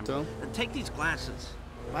another time. foutre, hein. Take these glasses.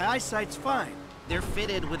 My eyesight's fine. They're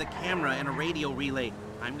fitted with a camera and a radio relay.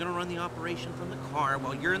 I'm gonna run the operation from the car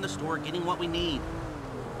while you're in the store getting what we need.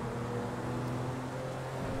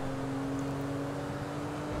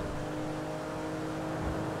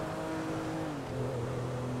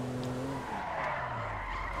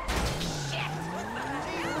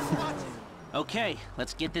 Okay,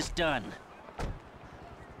 let's get this done.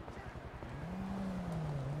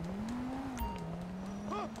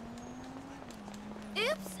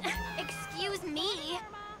 Oops! Excuse me.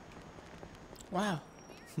 Wow.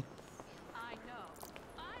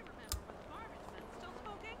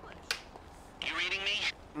 You reading me?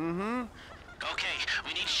 Mm-hmm. Okay,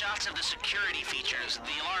 we need shots of the security features,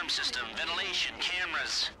 the alarm system, ventilation,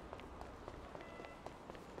 cameras.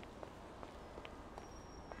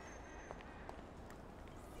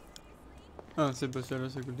 Ah, c'est pas ça là,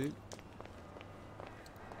 c'est côté.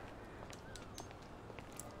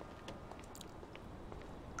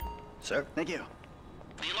 Sir, thank you.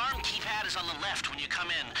 The alarm keypad is on the left when you come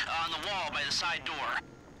in, on the wall by the side door.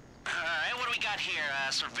 Alright, what do we got here?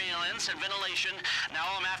 Surveillance and ventilation. Now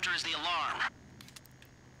all I'm after is the alarm.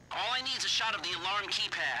 All I need is a shot of the alarm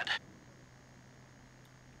keypad.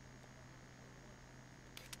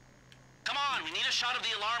 Come on, we need a shot of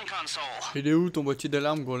the alarm console. Il est où ton boîtier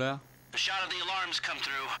d'alarme, gros là? The shot of the alarms come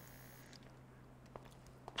through.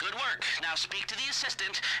 Good work. Now speak to the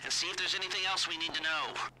assistant and see if there's anything else we need to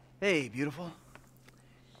know. Hey, beautiful.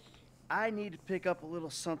 I need to pick up a little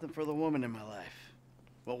something for the woman in my life.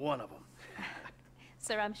 Well, one of them.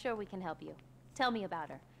 Sir, I'm sure we can help you. Tell me about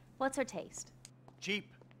her. What's her taste?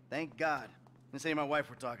 Cheap, thank God. This ain't my wife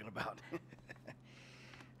we're talking about.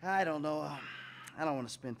 I don't know. I don't want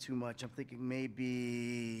to spend too much. I'm thinking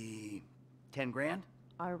maybe 10 grand?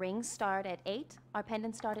 Our rings start at 8, our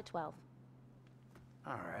pendants start at 12.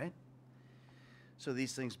 All right. So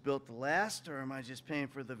these things built to last, or am I just paying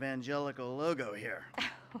for the Evangelical logo here?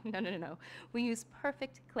 No. We use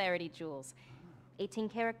perfect clarity jewels. 18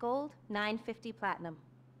 karat gold, 950 platinum.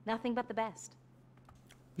 Nothing but the best.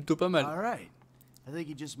 Plutôt pas mal. All right. I think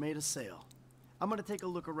you just made a sale. I'm gonna take a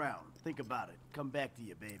look around. Think about it. Come back to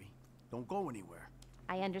you, baby. Don't go anywhere.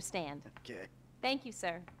 I understand. Okay. Thank you,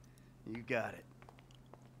 sir. You got it.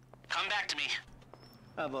 Come back to me.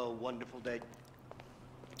 Have a wonderful day.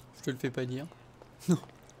 Je te le fais pas dire.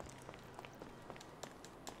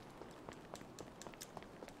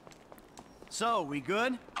 So, we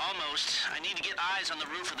good? Almost. I need to get eyes on the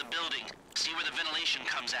roof of the building. See where the ventilation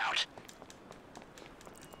comes out.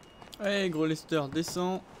 Allez, gros Lester,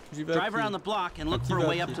 descends. J'y vais. Drive around the block and look for a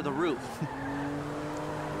way up to the roof.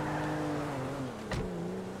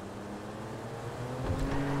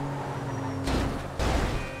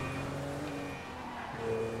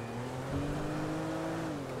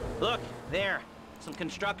 Look, there. Some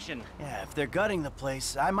construction. Yeah, if they're gutting the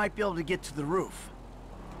place, I might be able to get to the roof.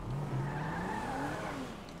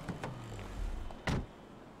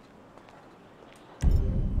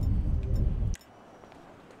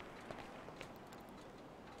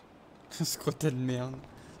 Scrotat de merde.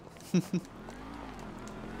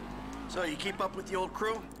 So, you keep up with the old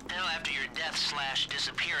crew? Well, after your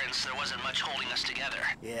death/disappearance, there wasn't much holding us together.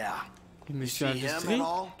 Yeah. Monsieur Industrie,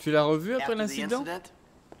 tu l'as revu après l'incident?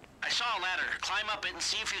 I saw a ladder. Climb up it and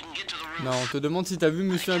see if you can get to the roof. Non, on te demande si t'as vu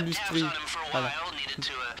Monsieur Industrie. Voilà. Needed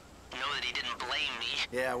to know that he didn't blame me.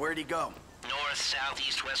 Yeah, where'd he go? North, south,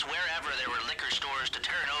 east, west, wherever there were liquor stores to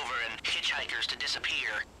turn over and hitchhikers to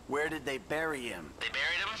disappear. Where did they bury him? They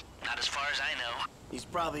buried him? Not as far as I know. He's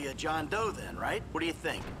probably a John Doe then, right? What do you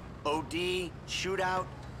think? OD, shootout,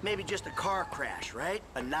 maybe just a car crash, right?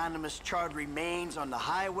 Anonymous charred remains on the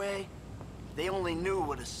highway. They only knew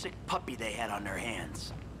what a sick puppy they had on their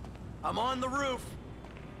hands. I'm on the roof.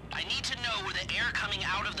 I need to know where the air coming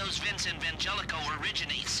out of those vents in Evangelico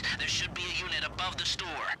originates. There should be a unit above the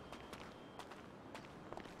store.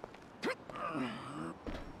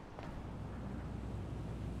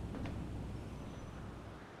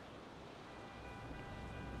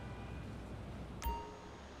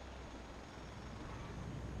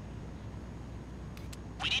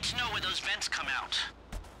 We need to know where those vents come out.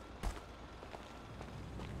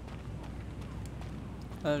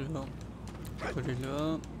 Alors, elle est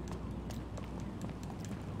là.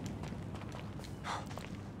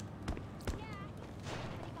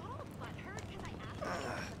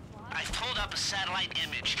 I've pulled up a satellite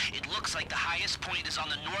image. It looks like the highest point is on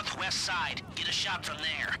the northwest side. Get a shot from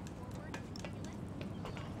there.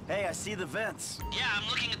 Hey, I see the vents. Yeah, I'm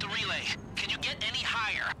looking at the relay. Can you get any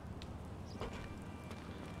higher?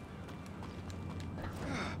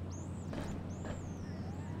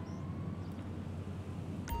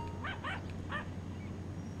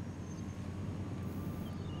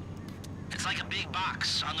 It's like a big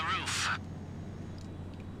box on the roof.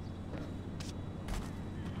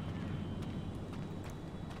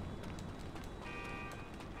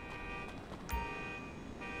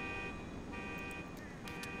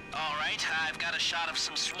 All right, I've got a shot of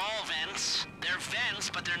some small vents. They're vents,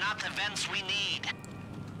 but they're not the vents we need.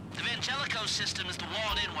 The Evangelico system is the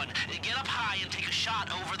walled-in one. Get up high and take a shot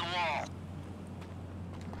over the wall.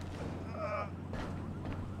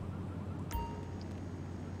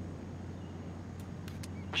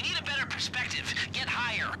 We need a better perspective. Get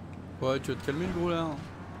higher. Ouais, tu vas te calmer le gros là.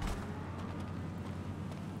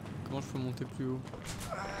 Comment je peux monter plus haut?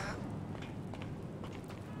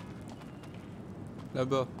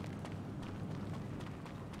 Là-bas.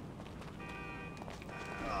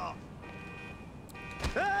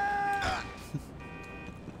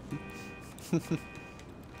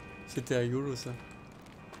 C'était rigolo ça.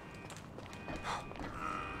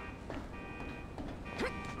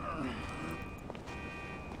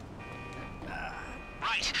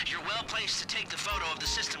 Right, you're well placed to take the photo of the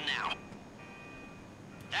system now.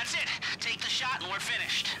 That's it. Take the shot and we're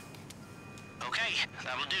finished. Okay,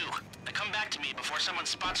 that'll do. Now come back to me before someone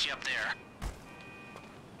spots you up there.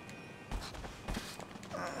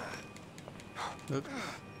 Hop.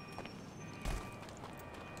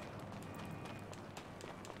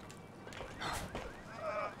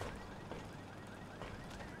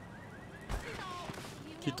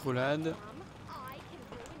 Petite roulade.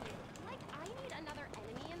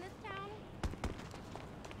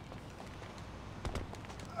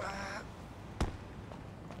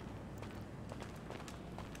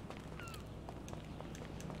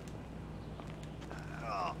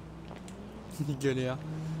 Il galère.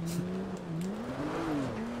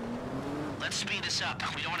 Let's speed this up.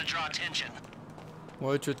 We don't want to draw attention.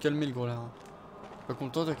 Ouais, tu vas te calmer le gros là. Pas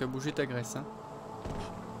content, t'as qu'à bouger ta graisse, hein.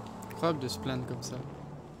 Incroyable de se plaindre comme ça.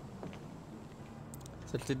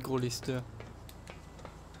 Saleté de gros Lester.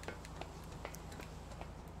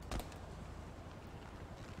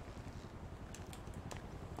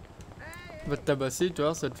 Va te tabasser, tu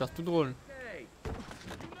vois, ça va te faire tout drôle.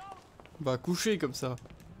 Va coucher comme ça.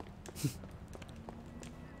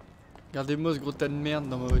 Regardez-moi ce gros tas de merde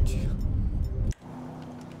dans ma voiture.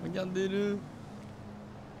 Regardez-le.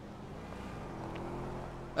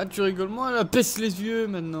 Ah, tu rigoles moi, elle pèse les yeux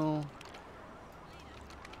maintenant.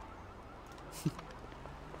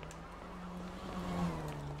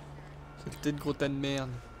 Cette tête de gros tas de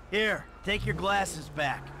merde. Here, take your glasses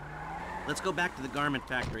back. Let's go back to the garment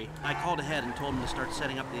factory. I called ahead and told them to start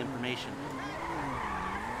setting up the information.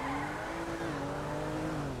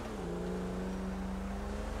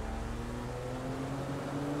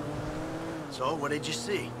 So, what did you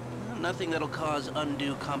see? Nothing that'll cause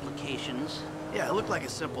undue complications. Yeah, it looked like a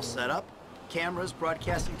simple setup. Cameras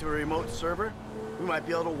broadcasting to a remote server. We might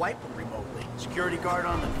be able to wipe them remotely. Security guard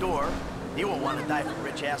on the door. He won't want to die for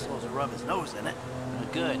rich assholes who rub his nose in it.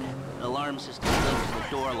 Good. Alarm system linked to the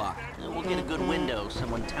door lock. We'll get a good window.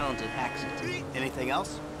 Someone talented hacks it. Anything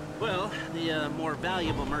else? Well, the more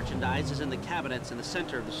valuable merchandise is in the cabinets in the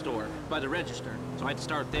center of the store, by the register. So I'd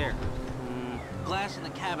start there. Glass in the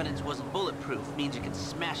cabinets wasn't bulletproof. Means you can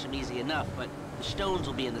smash them easy enough, but the stones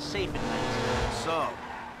will be in the safe at night. So,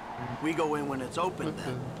 we go in when it's open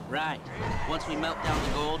then? Right. Once we melt down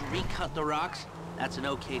the gold, recut the rocks, that's an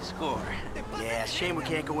okay score. Yeah, shame we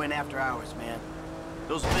can't go in after hours, man.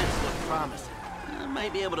 Those vents look promising.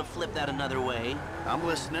 Might be able to flip that another way. I'm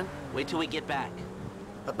listening. Wait till we get back.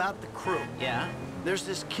 About the crew. Yeah? There's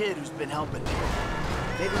this kid who's been helping me.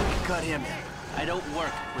 Maybe we can cut him in. I don't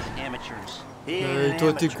work with amateurs. He ain't an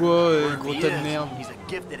toi t'es amateur. quoi, Or gros if tas he de is, merde. He's a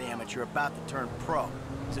gifted amateur about to turn pro.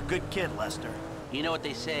 He's a good kid, Lester. You know what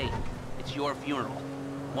they say. It's your funeral.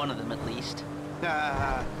 One of them, at least.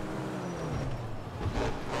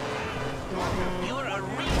 You're a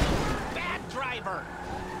real bad driver.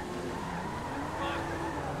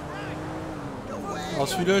 Alors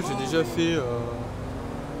celui-là j'ai déjà fait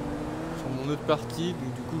sur mon autre partie,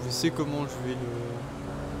 donc du coup je sais comment je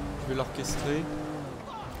vais l'orchestrer.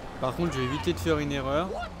 Par contre je vais éviter de faire une erreur.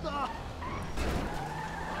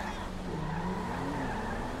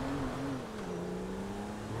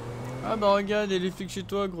 Ah bah regarde, il est flics chez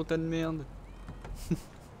toi, gros tas de merde.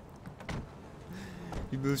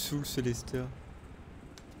 Il me saoule ce Lester.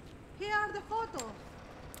 Here are the photos.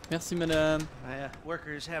 Merci madame.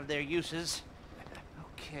 Workers have their uses.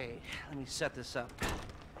 Okay, let me set this up.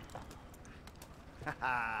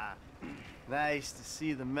 Nice to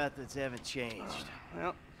see the methods haven't changed.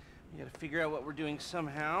 Well, we gotta figure out what we're doing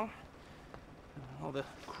somehow. All the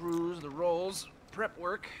crews, the rolls, prep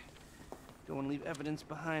work. Don't want to leave evidence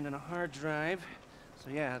behind on a hard drive. So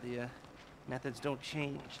yeah, the methods don't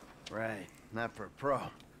change. Right, not for a pro.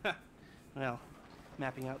 Well,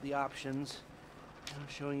 mapping out the options,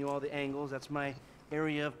 showing you all the angles, that's my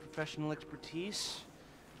area of professional expertise.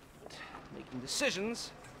 But making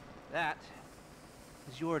decisions, that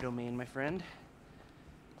is your domain, my friend.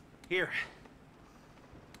 Here.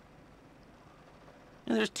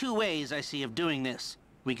 Now, there's two ways I see of doing this.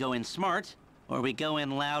 We go in smart, or we go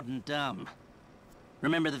in loud and dumb.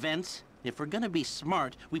 Remember the vents? If we're gonna be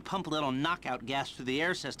smart, we pump a little knockout gas through the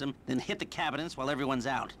air system, then hit the cabinets while everyone's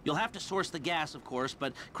out. You'll have to source the gas, of course,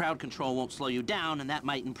 but crowd control won't slow you down, and that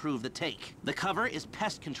might improve the take. The cover is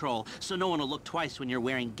pest control, so no one will look twice when you're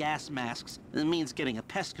wearing gas masks. It means getting a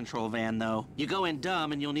pest control van, though. You go in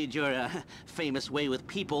dumb, and you'll need your, famous way with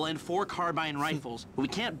people and 4 carbine rifles. We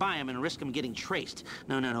can't buy them and risk them getting traced.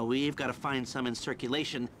 No, we've got to find some in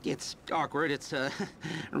circulation. It's awkward, it's,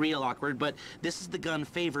 real awkward, but this is the gun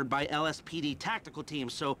favored by LSPD tactical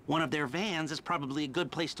teams, so one of their vans is probably a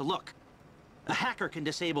good place to look. A hacker can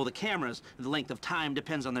disable the cameras. The length of time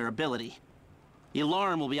depends on their ability. The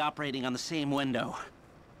alarm will be operating on the same window.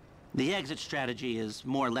 The exit strategy is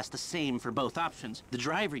more or less the same for both options. The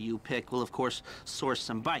driver you pick will, of course, source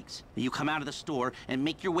some bikes. You come out of the store and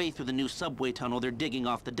make your way through the new subway tunnel they're digging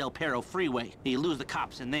off the Del Perro freeway. You lose the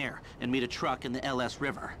cops in there and meet a truck in the LS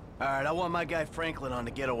River. All right, I want my guy Franklin on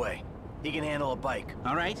the getaway. He can handle a bike.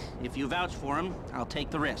 All right, if you vouch for him, I'll take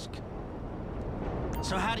the risk.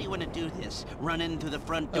 So how do you want to do this? Run into the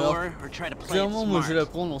front door or try to play it clairement, moi je vais la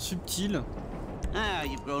smart? prendre en subtil. Ah,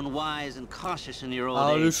 you've grown wise and cautious in your old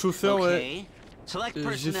Alors age. le chauffeur, Okay. ouais. Select J'ai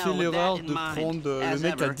personnel fait with l'erreur that in de mind. prendre le As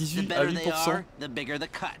mec à ever, 18 the à better they 8%. are, the bigger the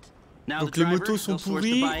cut. Now Donc the les driver, motos sont he'll source the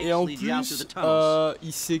pourries bikes, et en lead you out through plus the tunnels.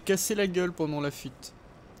 il s'est cassé la gueule pendant la fuite.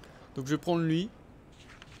 Donc je vais prendre lui.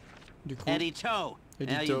 Du coup. Eddie Toe.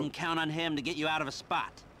 Eddie Now you Toe. can count on him to get you out of a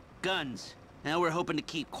spot. Guns. Now we're hoping to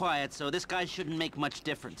keep quiet, so this guy shouldn't make much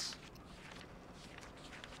difference.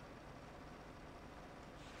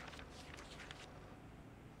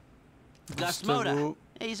 Gus Moda.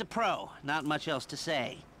 He's a pro. Not much else to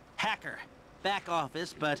say. Hacker. Back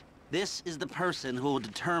office, but this is the person who will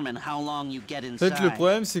determine how long you get En inside. fait, le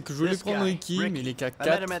problème, c'est que je voulais This prendre guy, Ricky, mais il est qu'à I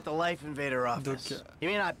met him 4. at the Life Invader office. Donc, He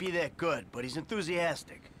may not be that good, but he's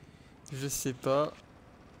enthusiastic. je sais pas.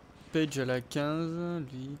 Page à la 15,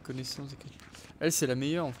 lui, connaissance. Elle, c'est la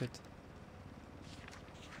meilleure en fait.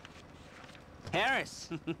 Harris.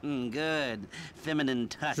 Good. Feminine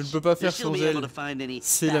touch. Je ne peux pas faire She'll sans be able elle. to find any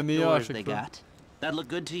C'est la back meilleure à doors chaque they fois. got. That look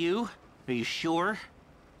good to you? Are you sure?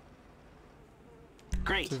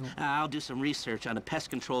 Great. C'est bon. I'll do some research on the pest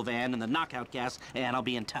control van and the knockout gas, and I'll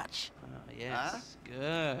be in touch. Yes.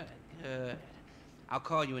 Good. I'll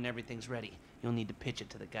call you when everything's ready. You'll need to pitch it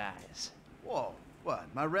to the guys. Whoa, what?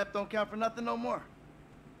 My rep don't count for nothing no more?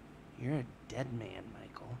 You're a dead man,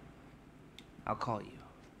 Michael. I'll call you.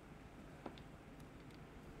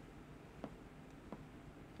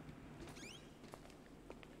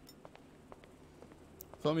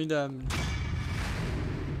 Formidable.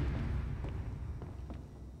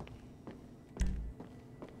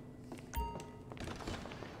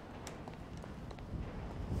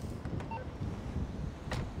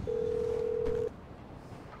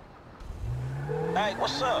 Hey,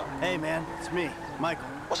 what's up? Hey, man, it's me, Michael.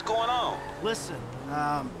 What's going on? Listen,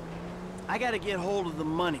 I gotta get hold of the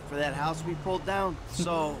money for that house we pulled down,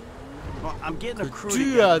 so well, I'm getting a crew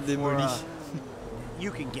Tu as together for, démoli.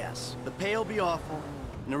 you can guess. The pay will be awful,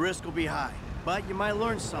 and the risk will be high. But you might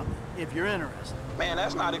learn something, if you're interested. Man,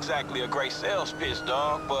 that's not exactly a great sales pitch,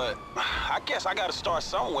 dog, but I guess I gotta start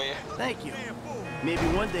somewhere. Thank you. Maybe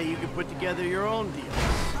one day you can put together your own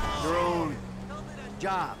deals, your own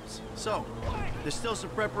jobs. So, there's still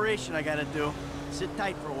some preparation I gotta do. Sit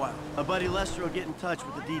tight for a while. My buddy Lester will get in touch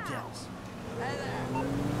with the details.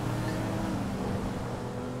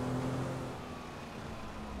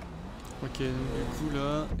 Ok, donc du coup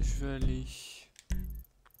là, je vais aller.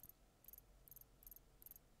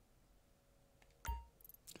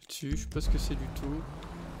 Dessus, je sais pas ce que c'est du tout.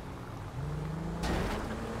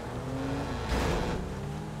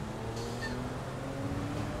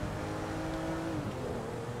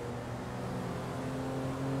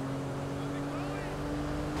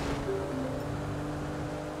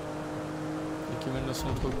 Les camels dans son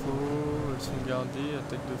entrepôt, elles sont gardées,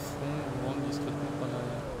 attaque de front, on rentre discrètement par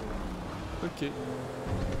l'arrière. Ok.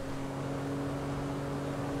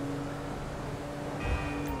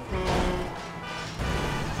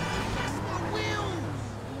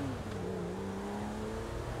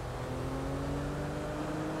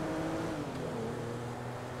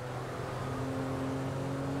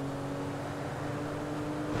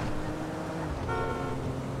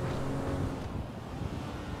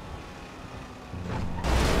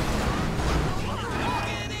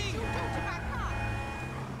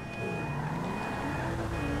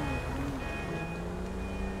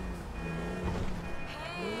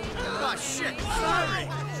 Oh shit, sorry.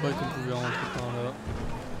 Je croyais qu'on pouvait rentrer par là.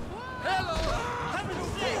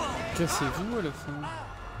 Cassez-vous à la fin.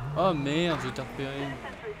 Oh merde, j'ai été repéré.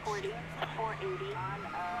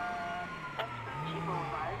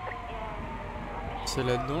 C'est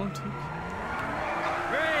là-dedans le truc.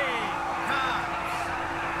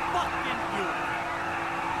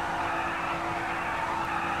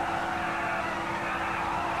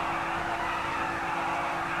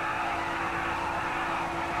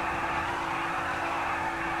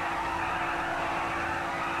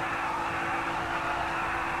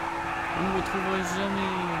 On ne me trouverait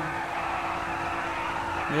jamais.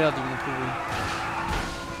 Merde, ils m'ont trouvé.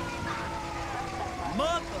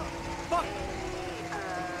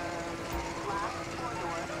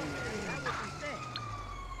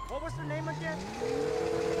 What was her name again?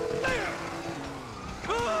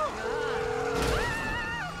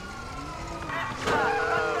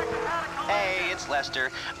 Hey, it's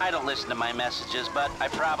Lester. I don't listen to my messages, but I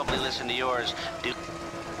probably listen to yours. Do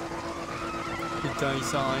Putain, il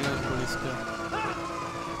sert à rien pour l'espère.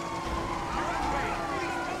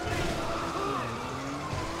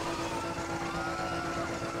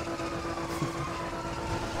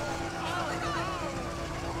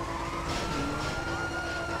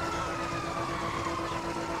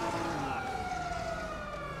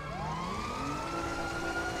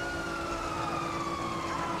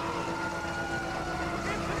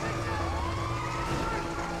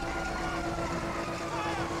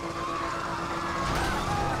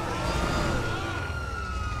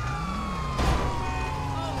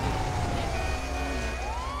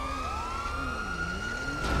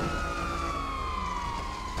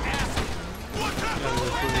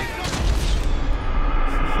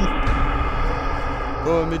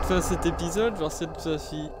 Bon, on va mettre fin à cet épisode, genre cette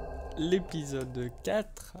fois-ci l'épisode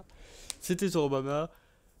 4. C'était Zorobama.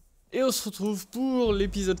 Et on se retrouve pour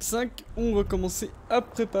l'épisode 5 où on va commencer à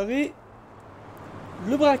préparer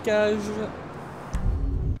le braquage.